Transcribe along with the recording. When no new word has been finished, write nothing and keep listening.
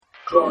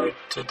Droid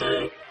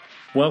Today.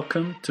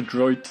 Welcome to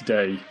Droid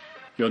Today,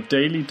 your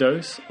daily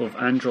dose of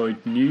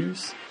Android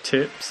news,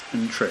 tips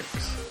and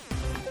tricks.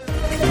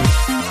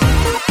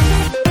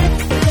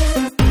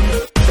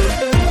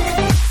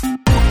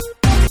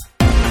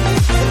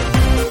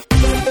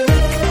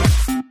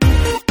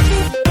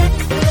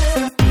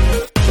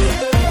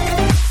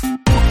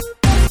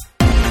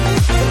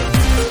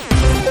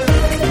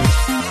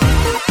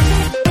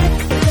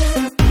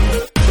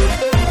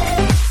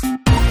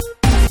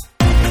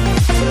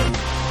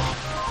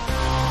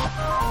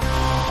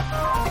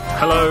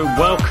 Hello,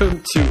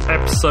 welcome to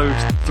episode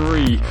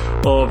 3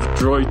 of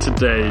Droid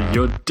Today,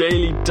 your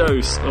daily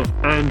dose of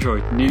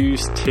Android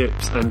news,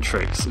 tips and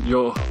tricks.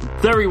 You're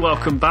very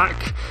welcome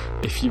back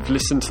if you've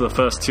listened to the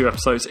first 2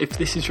 episodes. If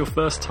this is your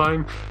first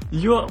time,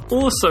 you are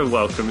also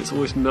welcome. It's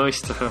always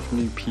nice to have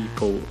new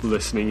people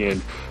listening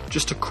in.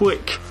 Just a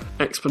quick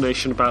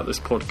explanation about this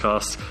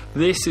podcast.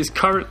 This is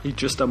currently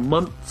just a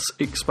month's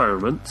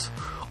experiment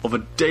of a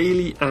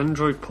daily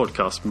Android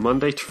podcast,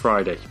 Monday to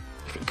Friday.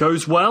 If it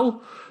goes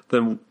well,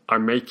 then I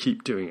may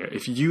keep doing it.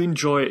 If you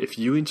enjoy it, if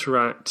you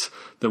interact,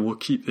 then we'll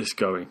keep this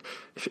going.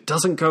 If it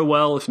doesn't go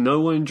well, if no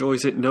one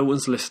enjoys it, no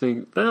one's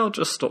listening, then I'll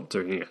just stop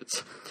doing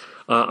it.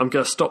 I'm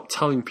going to stop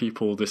telling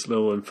people this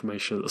little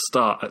information at the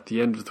start, at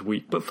the end of the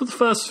week. But for the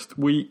first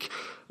week,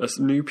 as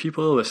new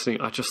people are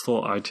listening, I just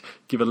thought I'd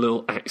give a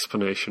little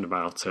explanation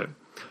about it.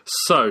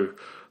 So,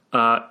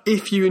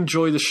 if you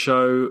enjoy the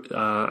show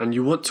and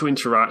you want to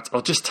interact,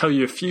 I'll just tell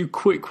you a few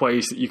quick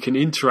ways that you can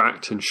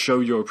interact and show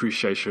your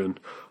appreciation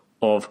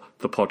of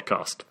the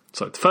podcast.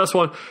 So the first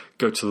one,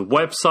 go to the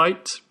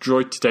website,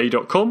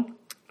 droidtoday.com,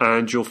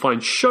 and you'll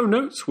find show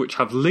notes which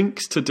have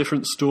links to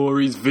different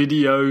stories,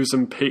 videos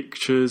and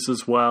pictures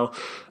as well.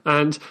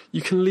 And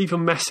you can leave a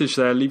message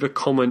there, leave a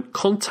comment,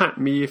 contact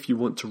me if you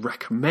want to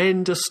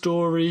recommend a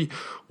story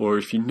or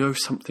if you know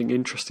something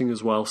interesting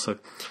as well. So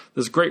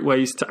there's great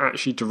ways to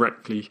actually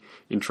directly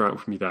interact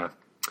with me there.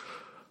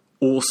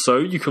 Also,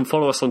 you can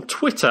follow us on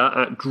Twitter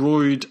at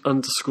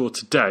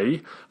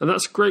droid_today, and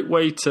that's a great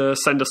way to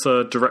send us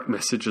a direct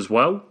message as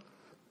well,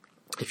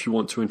 if you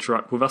want to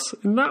interact with us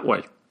in that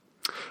way.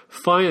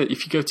 Finally,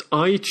 if you go to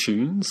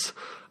iTunes,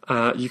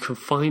 you can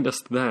find us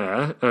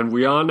there, and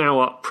we are now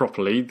up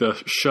properly. The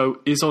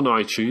show is on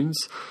iTunes.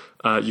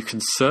 You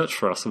can search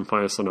for us and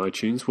find us on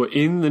iTunes. We're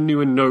in the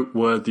new and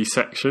noteworthy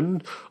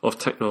section of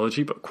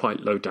technology, but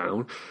quite low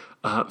down.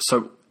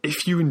 So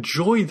if you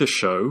enjoy the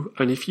show,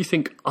 and if you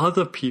think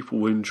other people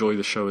will enjoy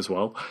the show as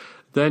well,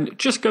 then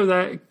just go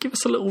there, give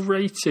us a little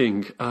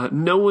rating.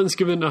 No one's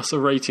given us a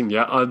rating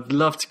yet. I'd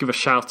love to give a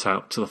shout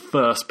out to the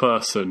first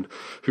person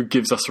who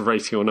gives us a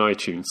rating on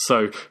iTunes.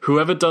 So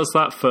whoever does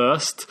that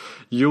first,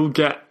 you'll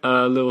get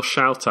a little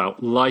shout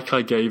out like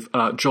I gave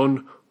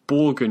John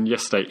Borgen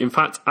yesterday. In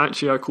fact,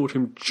 actually, I called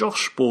him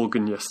Josh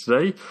Borgen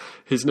yesterday.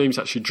 His name's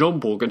actually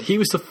John Borgen. He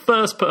was the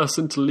first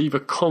person to leave a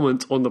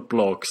comment on the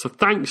blog. So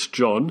thanks,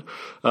 John.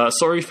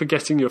 Sorry for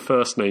getting your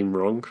first name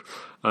wrong.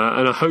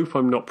 And I hope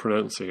I'm not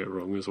pronouncing it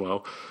wrong as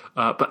well.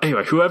 But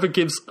anyway, whoever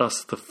gives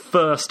us the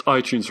first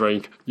iTunes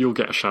rating, you'll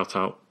get a shout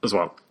out as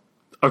well.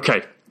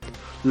 Okay,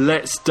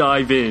 let's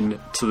dive in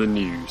to the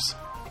news.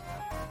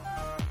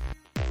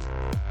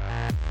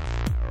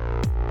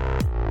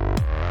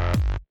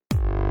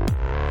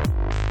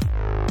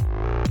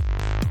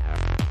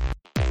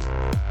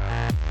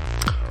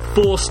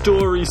 Four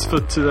stories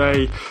for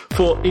today,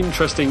 4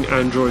 interesting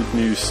Android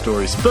news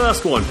stories.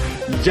 First one,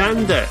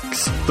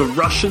 Yandex, the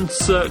Russian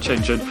search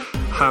engine,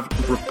 have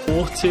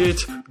reported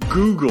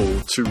Google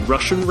to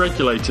Russian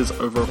regulators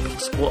over a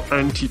possible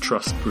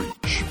antitrust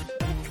breach.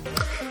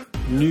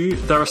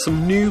 There are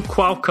some new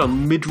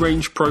Qualcomm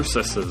mid-range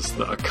processors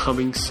that are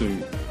coming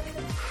soon.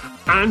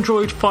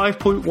 Android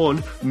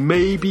 5.1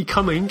 may be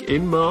coming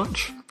in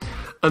March.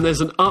 And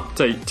there's an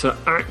update to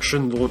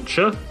Action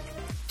Launcher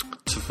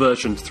to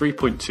version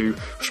 3.2,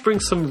 which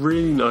brings some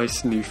really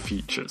nice new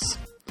features.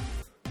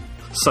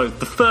 So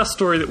the first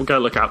story that we're going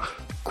to look at,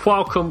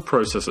 Qualcomm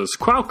processors.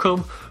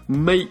 Qualcomm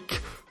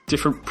make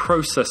different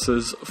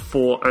processors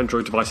for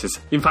Android devices.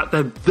 In fact,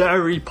 they're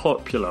very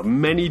popular.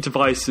 Many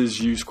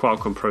devices use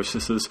Qualcomm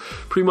processors.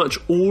 Pretty much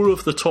all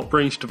of the top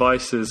range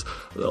devices,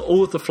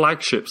 all of the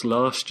flagships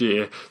last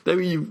year,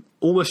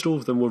 almost all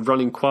of them were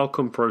running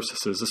Qualcomm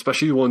processors,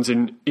 especially the ones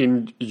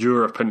in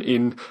Europe and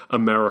in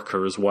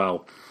America as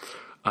well.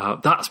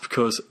 That's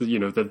because,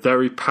 they're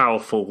very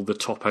powerful, the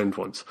top-end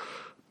ones.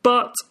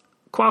 But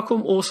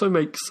Qualcomm also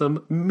makes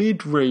some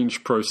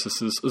mid-range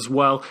processors as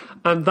well,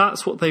 and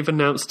that's what they've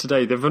announced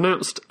today. They've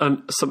announced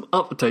some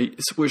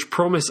updates which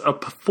promise a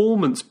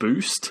performance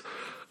boost,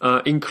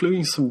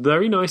 including some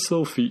very nice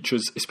little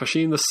features,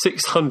 especially in the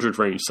 600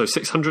 range. So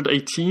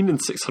 618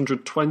 and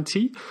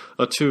 620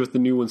 are 2 of the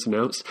new ones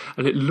announced,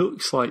 and it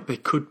looks like they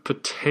could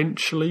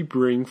potentially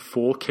bring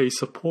 4K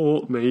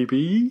support,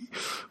 maybe,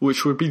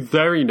 which would be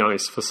very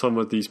nice for some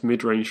of these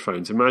mid-range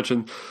phones.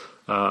 Imagine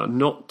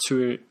not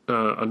too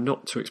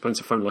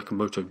expensive phone like a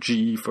Moto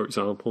G, for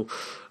example,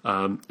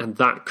 and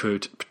that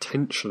could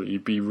potentially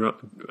be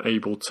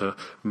able to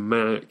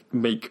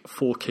make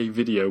 4K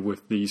video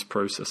with these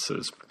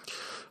processors.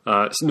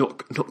 It's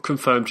not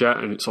confirmed yet,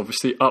 and it's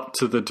obviously up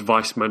to the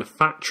device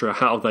manufacturer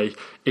how they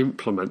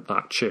implement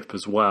that chip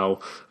as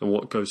well, and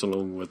what goes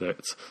along with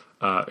it,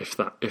 if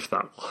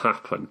that will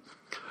happen.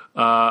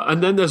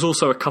 And then there's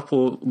also a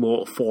couple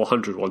more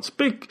 400 ones.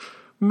 Big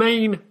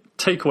main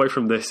takeaway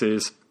from this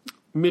is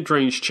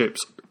mid-range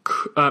chips,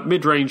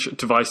 mid-range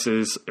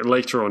devices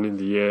later on in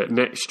the year,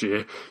 next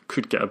year,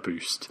 could get a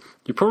boost.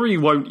 You probably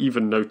won't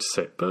even notice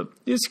it, but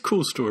it's a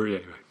cool story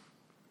anyway.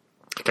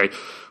 Okay,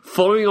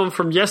 following on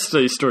from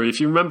yesterday's story, if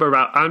you remember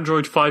about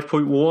Android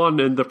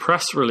 5.1 and the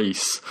press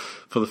release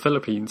for the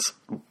Philippines,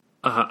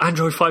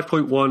 Android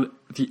 5.1,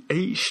 the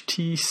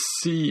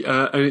HTC,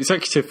 an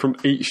executive from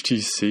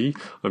HTC,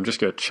 I'm just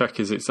going to check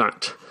his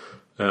exact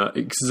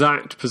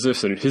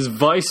position, his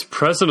vice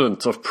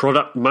president of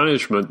product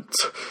management,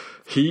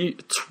 he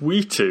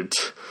tweeted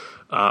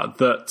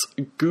that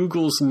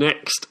Google's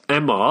next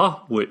MR,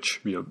 which,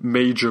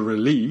 major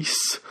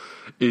release,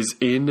 is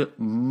in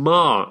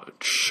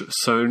March.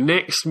 So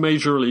next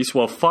major release,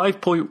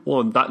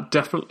 5.1, that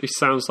definitely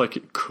sounds like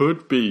it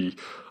could be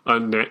a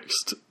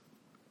next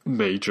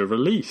major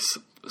release.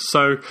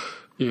 So,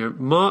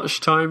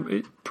 March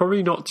time,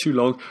 probably not too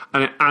long,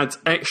 and it adds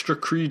extra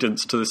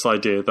credence to this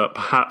idea that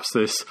perhaps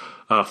this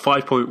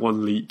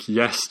 5.1 leak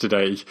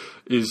yesterday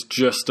is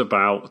just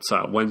about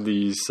when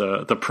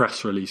the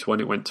press release,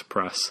 when it went to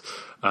press,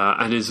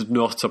 and is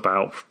not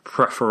about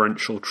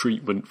preferential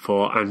treatment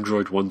for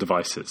Android One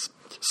devices.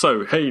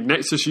 So, hey,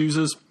 Nexus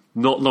users,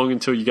 not long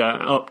until you get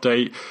an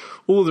update.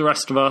 All the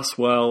rest of us,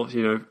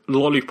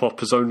 Lollipop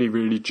has only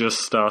really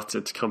just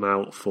started to come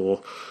out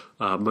for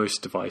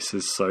most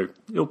devices, so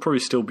it'll probably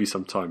still be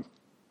some time.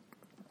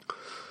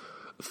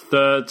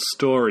 Third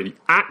story,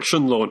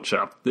 Action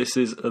Launcher. This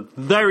is a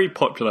very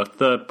popular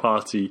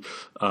third-party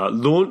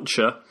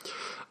launcher,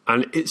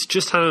 and it's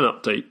just had an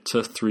update to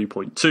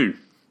 3.2.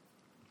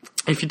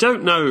 If you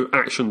don't know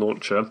Action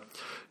Launcher,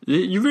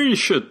 you really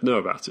should know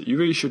about it. You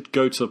really should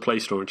go to the Play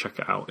Store and check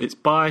it out. It's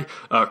by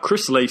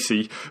Chris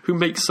Lacey, who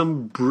makes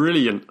some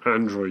brilliant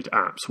Android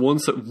apps,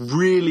 ones that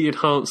really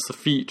enhance the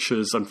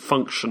features and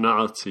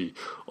functionality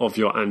of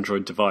your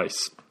Android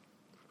device.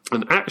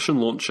 An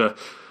Action Launcher,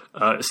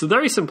 it's a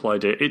very simple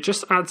idea. It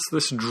just adds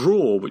this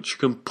drawer which you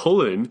can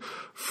pull in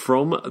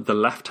from the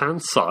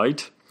left-hand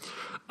side,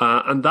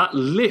 and that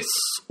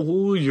lists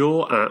all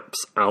your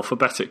apps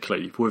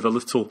alphabetically with a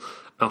little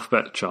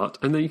alphabet chart,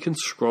 and then you can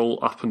scroll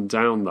up and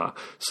down that.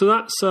 So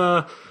that's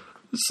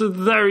it's a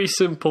very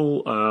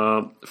simple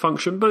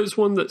function, but it's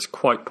one that's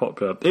quite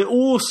popular. It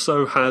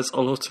also has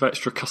a lot of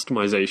extra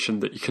customization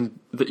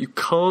that you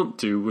can't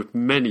do with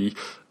many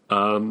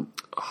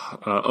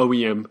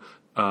OEM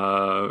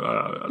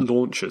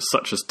launchers,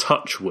 such as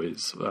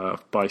TouchWiz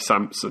by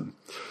Samsung.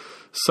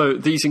 So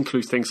these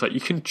include things like you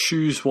can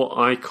choose what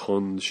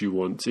icons you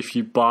want. If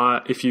you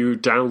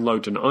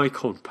download an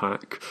icon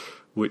pack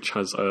which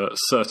has a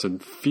certain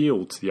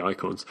feel to the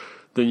icons,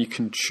 then you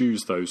can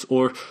choose those.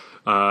 Or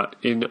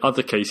in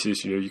other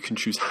cases, you can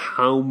choose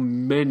how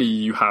many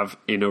you have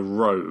in a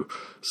row.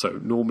 So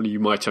normally you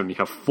might only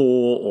have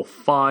 4 or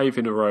 5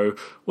 in a row.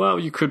 Well,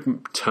 you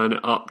could turn it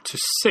up to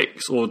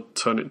 6 or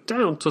turn it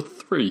down to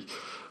 3.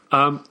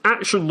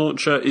 Action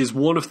Launcher is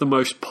one of the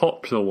most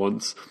popular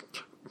ones,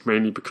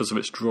 mainly because of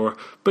its drawer,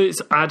 but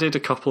it's added a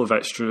couple of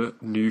extra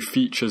new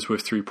features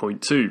with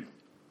 3.2.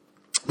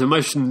 The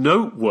most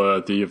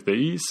noteworthy of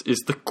these is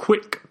the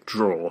quick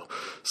draw.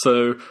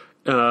 So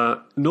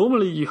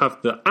normally you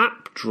have the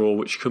app drawer,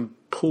 which can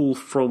pull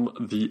from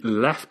the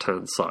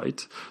left-hand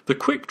side. The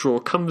quick draw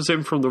comes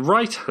in from the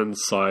right-hand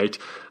side,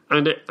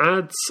 and it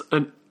adds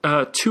an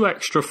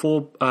extra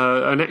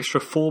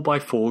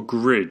 4x4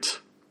 grid.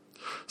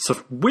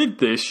 So with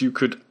this, you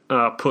could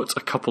put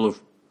a couple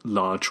of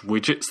large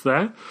widgets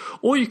there,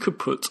 or you could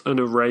put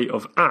an array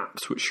of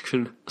apps which you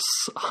can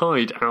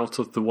hide out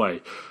of the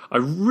way. I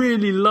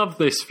really love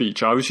this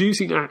feature. I was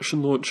using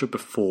Action Launcher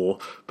before,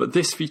 but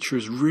this feature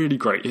is really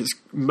great. It's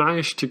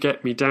managed to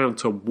get me down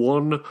to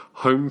one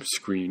home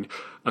screen,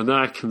 and then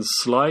I can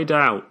slide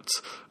out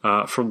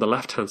from the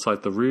left-hand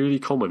side the really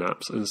common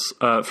apps, and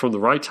from the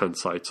right-hand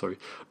side,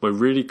 my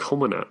really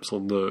common apps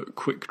on the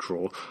quick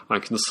draw. I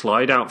can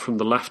slide out from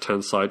the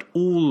left-hand side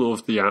all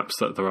of the apps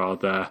that there are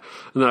there,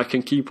 and then I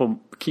can keep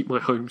my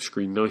home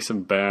screen nice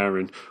and bare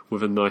and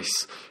with a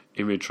nice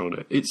image on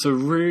it. It's a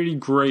really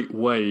great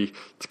way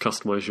to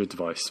customize your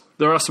device.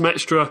 There are some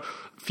extra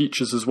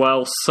features as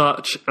well,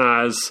 such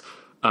as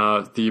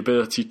the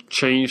ability to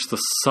change the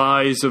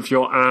size of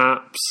your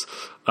apps,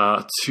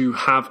 to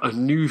have a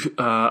new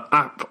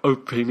app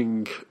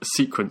opening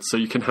sequence, so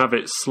you can have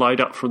it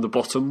slide up from the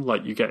bottom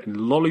like you get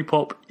in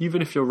Lollipop,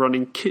 even if you're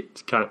running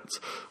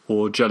KitKat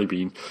or Jelly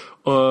Bean.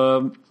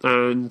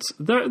 And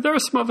there are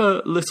some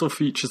other little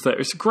features there.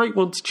 It's a great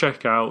one to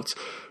check out.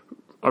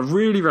 I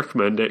really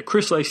recommend it.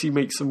 Chris Lacey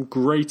makes some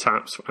great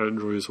apps for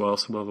Android as well,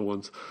 some other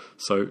ones.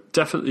 So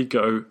definitely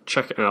go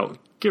check it out.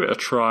 Give it a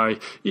try.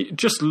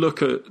 Just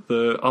look at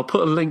I'll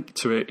put a link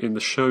to it in the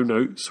show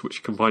notes, which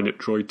you can find at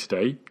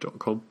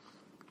droidtoday.com.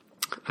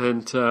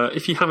 And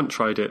if you haven't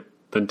tried it,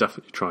 then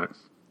definitely try it.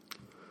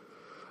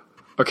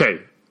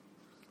 Okay,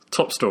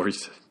 top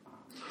stories.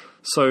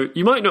 So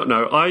you might not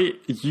know, I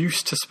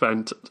used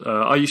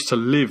to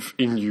live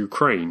in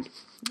Ukraine.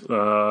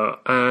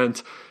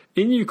 And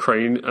in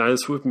Ukraine,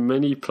 as with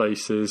many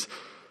places,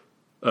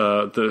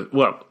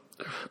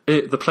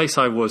 the place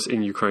I was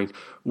in Ukraine,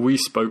 we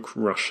spoke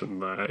Russian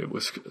there. It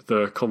was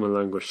the common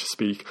language to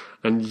speak.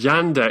 And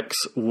Yandex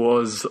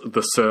was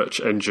the search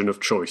engine of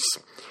choice.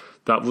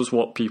 That was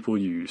what people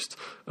used.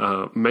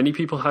 Many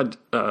people had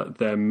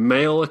their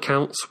mail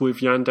accounts with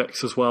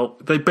Yandex as well.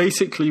 They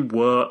basically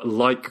were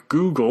like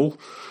Google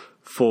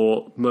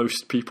for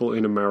most people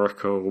in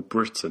America or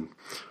Britain,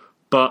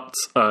 but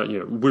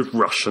with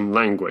Russian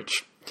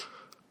language.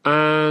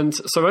 And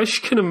so, as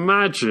you can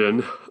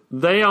imagine,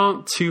 they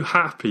aren't too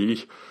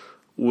happy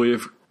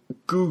with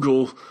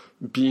Google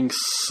being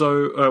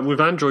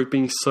with Android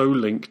being so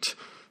linked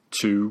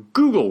to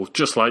Google,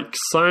 just like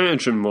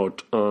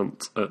CyanogenMod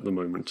aren't at the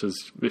moment.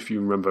 As if you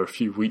remember a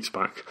few weeks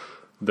back,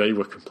 they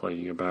were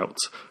complaining about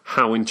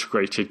how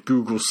integrated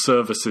Google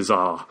services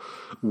are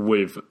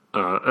with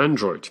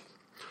Android.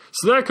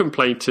 So their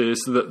complaint is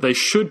that they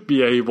should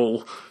be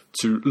able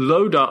to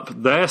load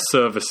up their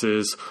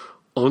services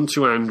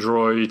onto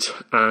Android,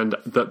 and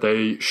that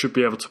they should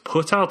be able to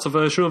put out a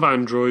version of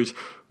Android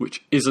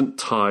which isn't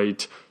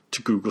tied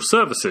to Google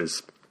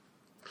services.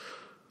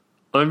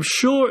 I'm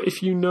sure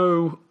if you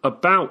know a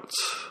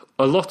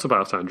lot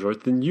about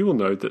Android, then you will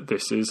know that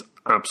this is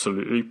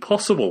absolutely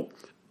possible.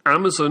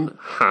 Amazon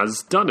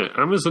has done it.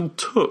 Amazon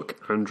took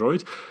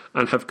Android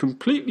and have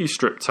completely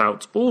stripped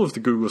out all of the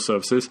Google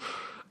services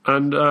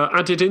and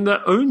added in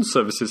their own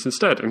services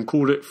instead and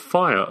called it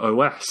Fire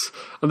OS.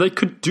 And they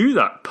could do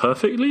that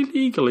perfectly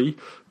legally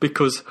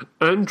because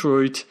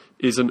Android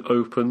is an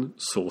open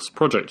source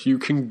project. You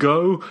can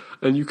go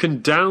and you can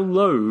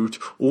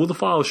download all the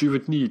files you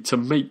would need to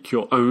make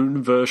your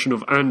own version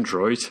of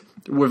Android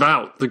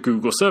without the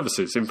Google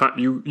services. In fact,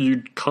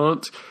 you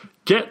can't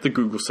get the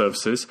Google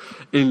services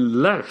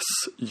unless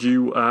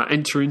you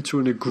enter into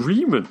an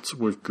agreement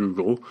with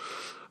Google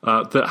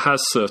that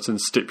has certain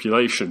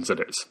stipulations in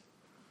it.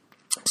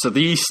 So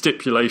these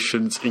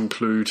stipulations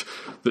include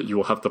that you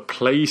will have the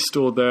Play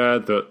Store there,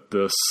 that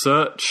the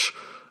search,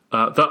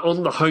 that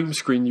on the home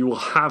screen you will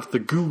have the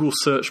Google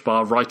search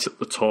bar right at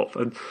the top,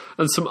 and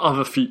some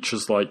other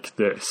features like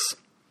this.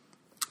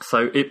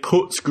 So it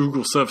puts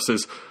Google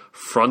services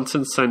front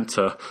and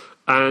center,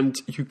 and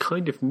you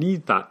kind of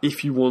need that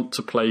if you want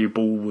to play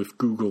ball with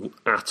Google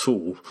at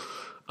all.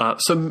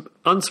 So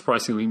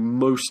unsurprisingly,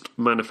 most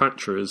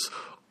manufacturers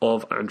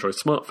of Android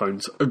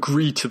smartphones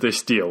agree to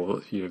this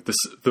deal.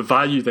 The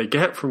value they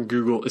get from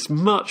Google is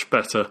much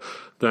better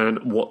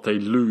than what they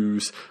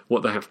lose,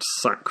 what they have to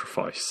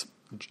sacrifice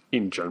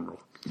in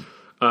general.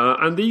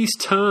 And these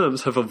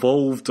terms have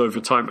evolved over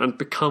time and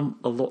become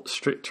a lot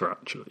stricter,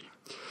 actually.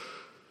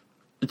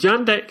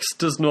 Yandex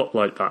does not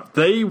like that.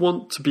 They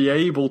want to be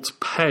able to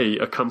pay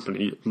a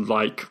company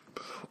like,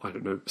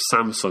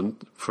 Samsung,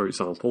 for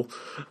example,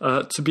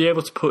 to be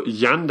able to put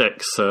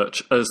Yandex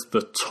search as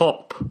the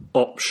top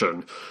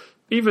option,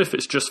 even if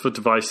it's just for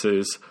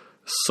devices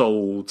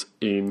sold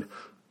in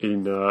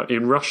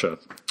Russia.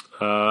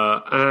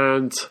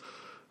 And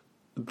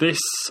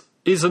this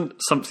isn't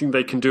something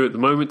they can do at the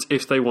moment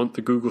if they want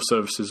the Google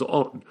services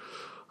on.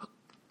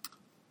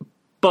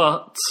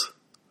 But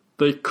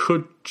they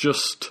could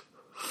just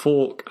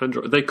fork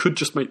Android. They could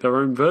just make their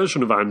own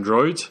version of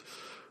Android,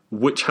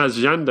 which has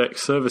Yandex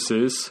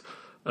services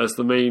as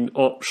the main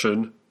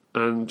option,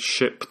 and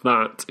ship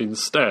that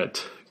instead.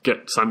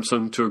 Get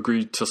Samsung to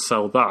agree to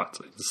sell that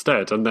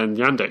instead, and then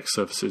Yandex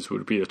services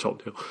would be a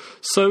top deal.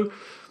 So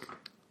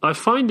I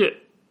find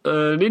it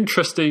an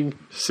interesting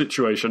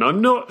situation.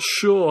 I'm not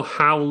sure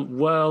how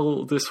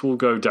well this will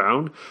go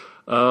down.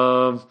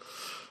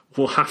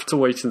 We'll have to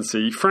wait and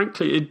see.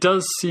 Frankly, it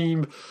does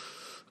seem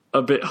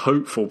a bit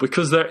hopeful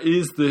because there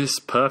is this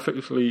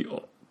perfectly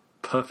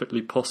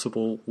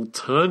possible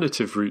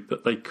alternative route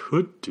that they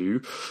could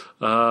do,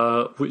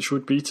 which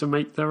would be to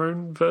make their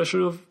own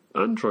version of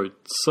Android.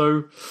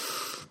 So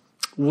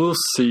we'll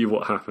see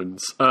what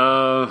happens.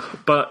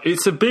 But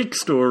it's a big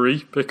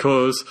story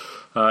because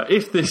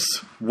if this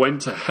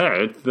went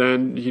ahead,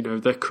 then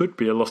there could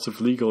be a lot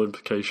of legal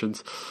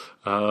implications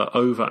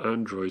over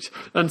Android.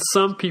 And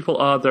some people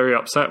are very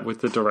upset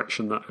with the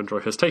direction that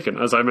Android has taken.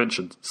 As I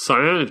mentioned,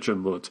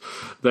 CyanogenMod,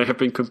 they have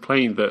been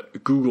complaining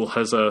that Google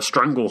has a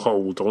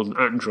stranglehold on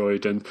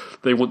Android and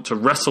they want to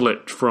wrestle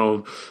it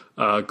from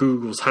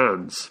Google's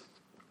hands.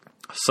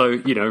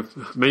 So,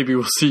 maybe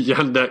we'll see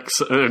Yandex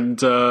and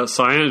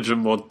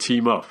CyanogenMod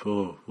team up.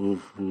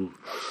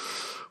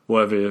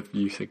 Whatever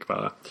you think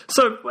about that.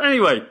 So,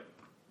 anyway,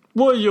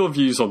 what are your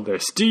views on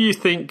this? Do you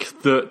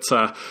think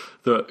that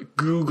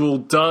Google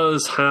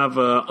does have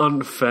an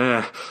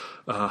unfair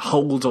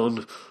hold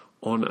on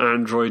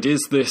Android?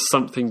 Is this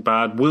something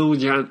bad?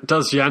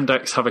 Does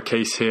Yandex have a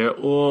case here,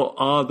 or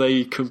are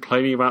they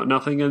complaining about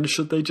nothing? And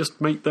should they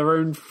just make their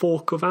own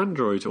fork of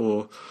Android,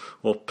 or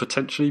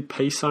potentially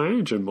pay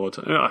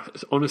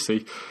CyanogenMod?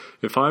 Honestly,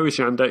 if I was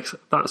Yandex,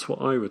 that's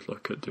what I would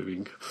look at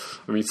doing.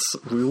 I mean,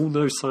 we all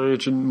know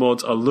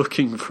CyanogenMod are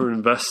looking for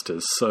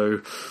investors,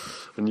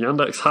 and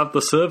Yandex have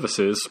the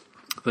services.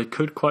 They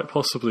could quite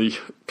possibly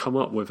come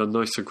up with a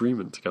nice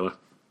agreement together.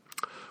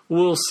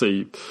 We'll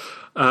see.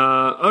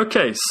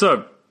 Okay,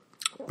 so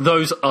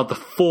those are the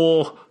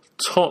 4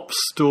 top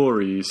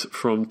stories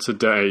from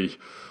today.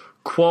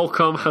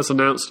 Qualcomm has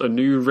announced a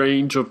new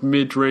range of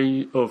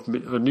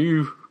a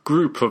new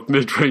group of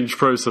mid-range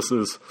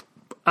processors.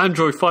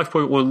 Android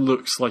 5.1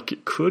 looks like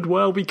it could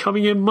well be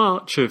coming in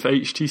March if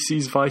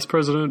HTC's Vice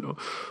President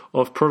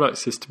of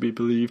Products is to be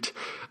believed.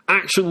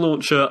 Action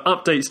Launcher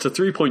updates to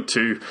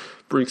 3.2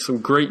 brings some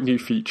great new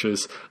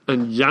features,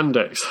 and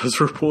Yandex has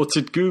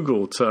reported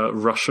Google to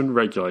Russian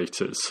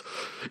regulators.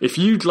 If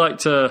you'd like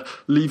to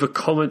leave a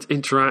comment,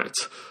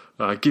 interact,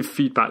 give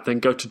feedback, then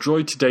go to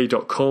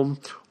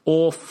droidtoday.com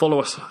or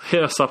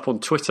hit us up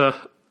on Twitter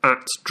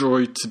at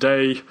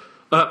droidtoday,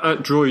 at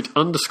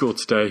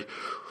droid_today.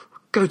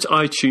 Go to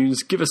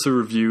iTunes, give us a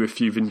review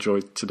if you've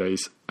enjoyed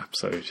today's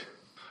episode.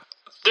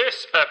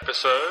 This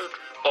episode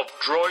of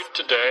Droid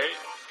Today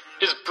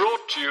is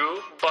brought to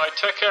you by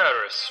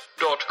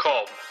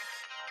techaris.com.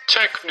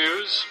 Tech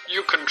news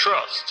you can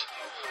trust.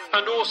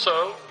 And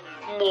also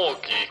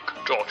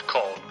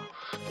moregeek.com,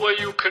 where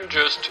you can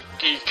just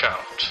geek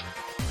out.